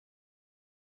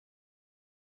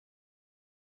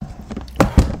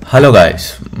Hello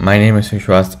guys, my name is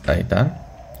Vishwas Aitan.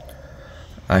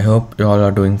 I hope you all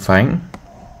are doing fine,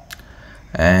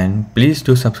 and please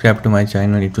do subscribe to my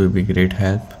channel. It will be great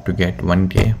help to get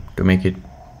 1K to make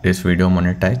this video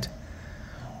monetized.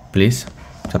 Please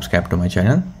subscribe to my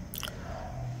channel.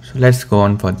 So let's go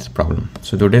on for this problem.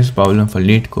 So today's problem for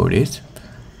Leetcode is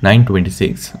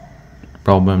 926.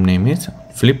 Problem name is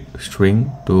flip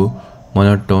string to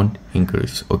monotone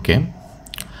increase. Okay.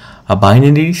 A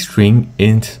binary string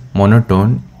is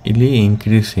monotonely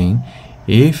increasing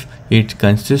if it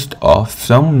consists of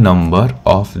some number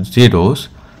of zeros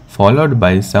followed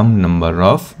by some number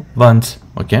of ones.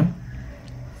 Okay.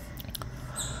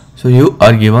 So you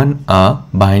are given a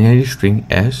binary string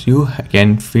S. You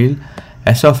can fill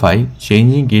S of I,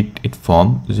 changing it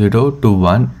from 0 to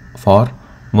 1 for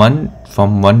 1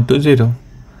 from 1 to 0.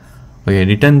 Okay,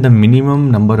 return the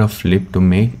minimum number of flip to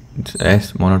make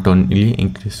S monotonely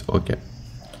increase. Okay,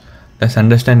 let's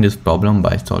understand this problem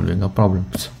by solving a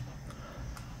problems.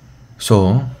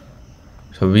 So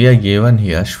we are given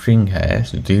here string has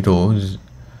 0,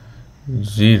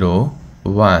 0,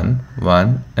 1,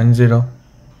 1 and 0.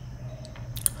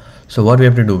 So what we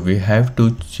have to do, we have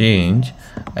to change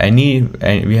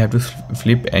we have to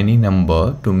flip any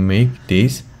number to make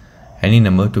this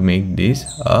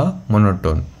a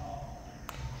monotone.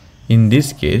 In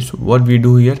this case, what we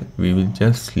do here, we will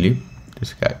just flip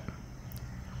this guy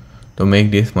to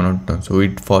make this monotone. So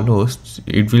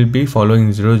it will be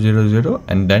following 0, 0, 0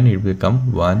 and then it will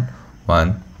become 1,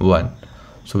 1, 1.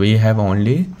 So we have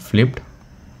only flipped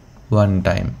one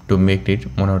time to make it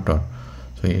monotone.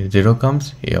 So here 0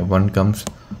 comes, here 1 comes,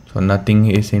 so nothing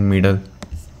is in middle.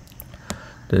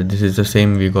 So this is the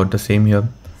same, we got the same here.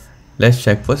 Let's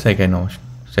check for second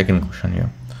question here.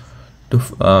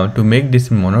 To make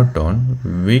this monotone,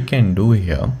 we can do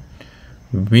here,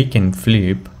 we can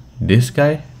flip this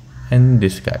guy and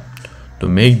this guy to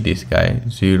make this guy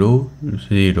 0,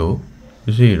 0,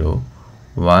 0,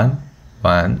 1,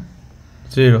 1,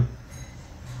 0.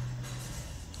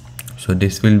 So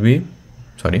this will be,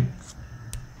 sorry,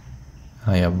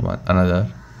 I have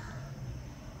another,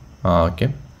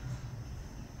 okay,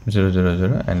 0, 0,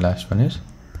 0 and last one is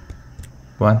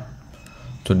 1.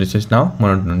 So this is now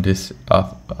monotone. This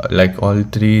like all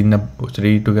three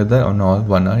together or all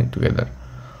one are together.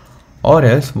 Or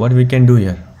else what we can do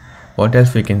here? What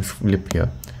else we can flip here?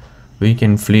 We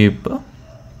can flip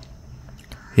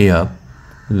here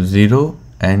 0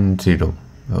 and 0.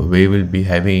 We will be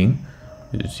having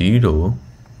 0,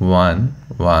 1,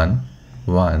 1,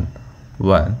 1,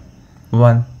 1,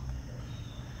 1.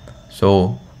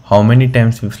 So how many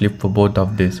times we flip for both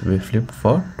of this? We flipped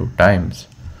for 2 times.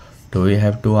 Do we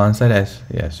have to answer as?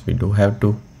 Yes, we do have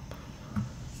to.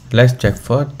 Let's check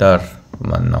for third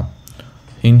one now.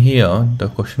 In here, the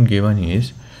question given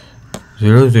is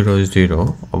 0, 0, 0,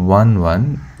 1,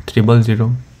 1, 0,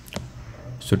 0.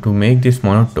 So to make this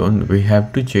monotone, we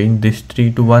have to change this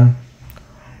 3 to 1.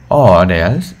 Or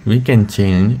else we can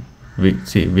change,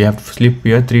 we have to flip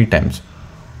here 3 times.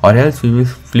 Or else we will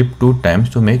flip 2 times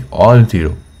to make all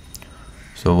 0.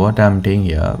 So what I'm saying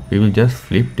here, we will just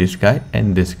flip this guy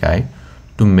and this guy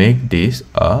to make this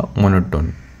a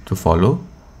monotone, to follow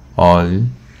all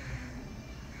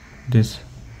this.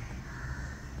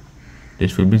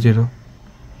 This will be 0.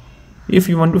 If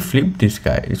you want to flip this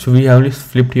guy, so we have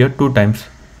flipped here 2 times.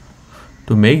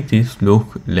 To make this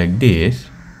look like this,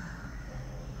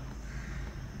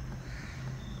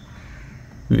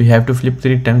 we have to flip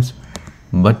 3 times.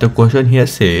 But the question here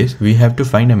says we have to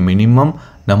find a minimum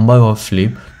number of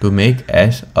flip to make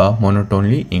S a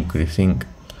monotonely increasing.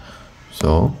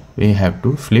 So we have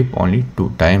to flip only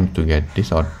 2 times to get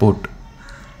this output.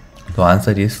 The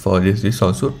answer is for this is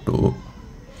also 2.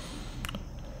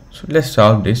 So let's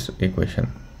solve this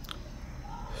equation.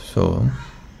 So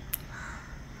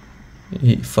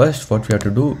first what we have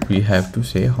to do, we have to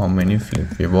say how many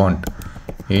flip we want.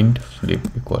 Int flip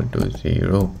equal to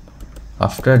 0.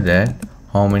 After that,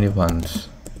 how many ones?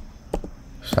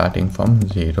 Starting from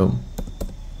 0.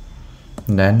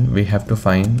 Then we have to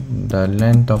find the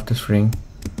length of the string,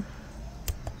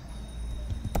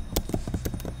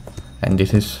 and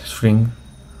this is string,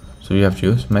 so we have to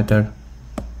use method.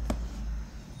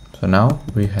 So now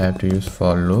we have to use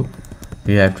for loop.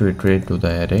 We have to iterate to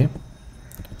the array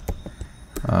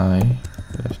I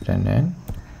less than n,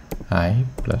 I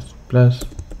plus plus.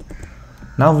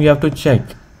 Now we have to check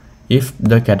if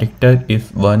the character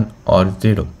is 1 or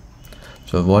 0.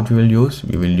 So what we will use?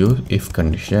 We will use if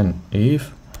condition.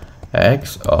 If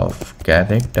x of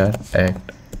character at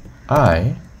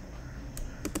I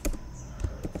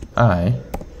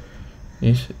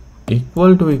is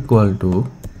equal to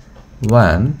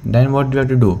 1, then what do we have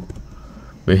to do?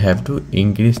 We have to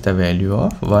increase the value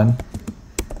of 1.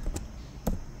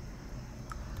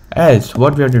 Else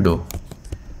what we have to do?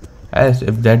 As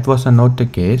if that was not the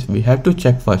case, we have to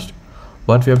check first.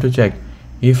 What we have to check?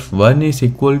 If 1 is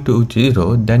equal to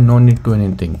 0, then no need to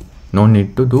anything. No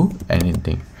need to do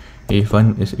anything. If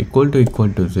 1 is equal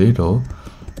to 0,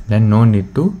 then no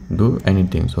need to do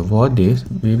anything. So for this,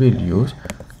 we will use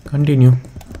continue.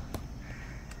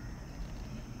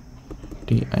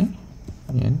 TINUE.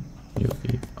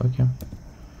 Okay.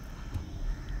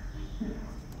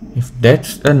 If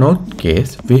that's a not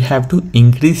case, we have to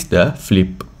increase the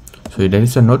flip. So that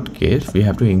is a not case, we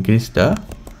have to increase the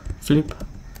flip.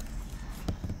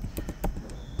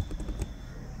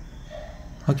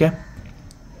 Okay.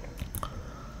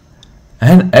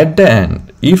 And at the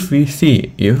end, if we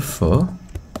see if 1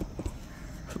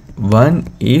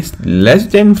 is less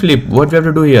than flip, what we have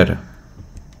to do here?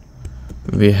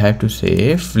 We have to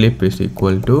say flip is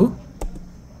equal to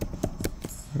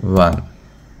 1.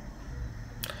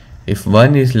 If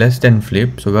 1 is less than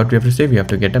flip, so what we have to say? We have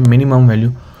to get a minimum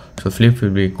value. So flip will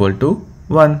be equal to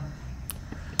 1.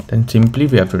 Then simply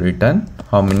we have to return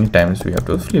how many times we have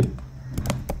to flip.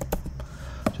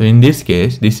 So in this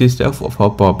case, this is for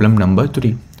problem number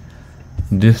 3.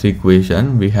 This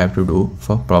equation we have to do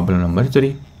for problem number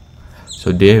 3.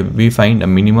 So there we find a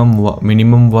minimum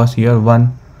was here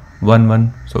 1.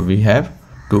 So we have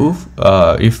to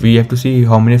if we have to see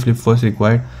how many flip was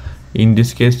required, in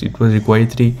this case it was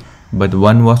required 3, but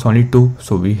 1 was only 2,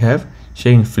 so we have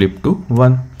changed flip to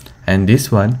 1. And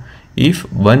this one, if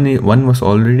 1 was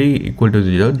already equal to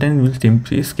 0, then we'll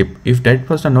simply skip. If that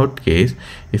was the not case,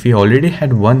 if we already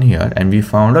had 1 here and we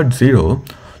found out 0,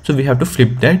 so we have to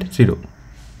flip that 0.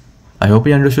 I hope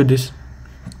you understood this.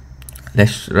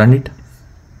 Let's run it.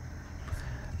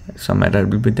 Some error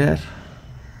will be there.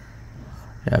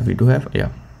 Yeah, we do have, yeah,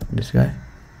 this guy,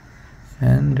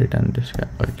 and return this guy.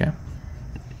 Okay.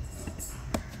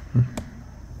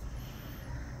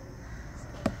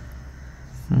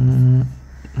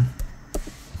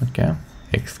 Okay,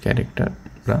 X character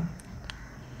run.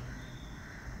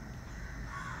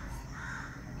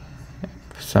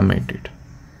 Submit it.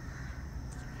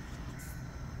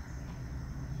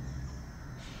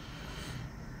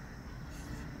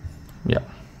 Yeah,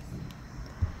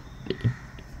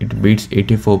 it beats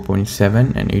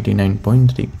 84.7 and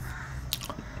 89.3.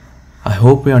 I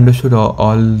hope you understood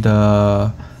all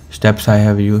the steps I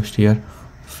have used here.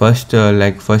 First,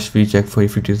 first we check for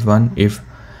if it is 1. If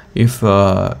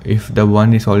the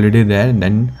 1 is already there,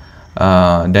 then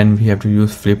we have to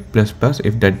use flip plus plus.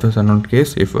 If that was a not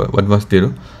case, if 1 was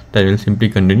 0, then we'll simply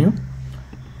continue.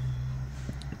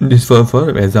 This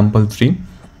for example 3.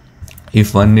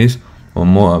 If 1 is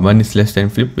less than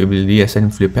flip, we will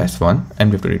reassign flip as 1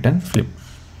 and we have to return flip.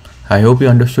 I hope you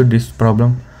understood this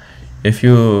problem. If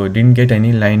you didn't get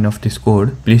any line of this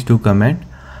code, please do comment.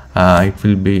 I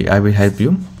will help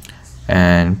you,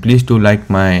 and please do like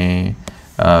my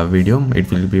video.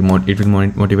 It will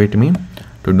motivate me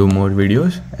to do more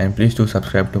videos, and please do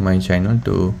subscribe to my channel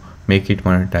to make it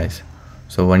monetize.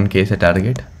 So 1K is a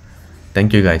target.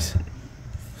 Thank you guys.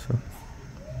 So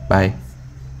bye.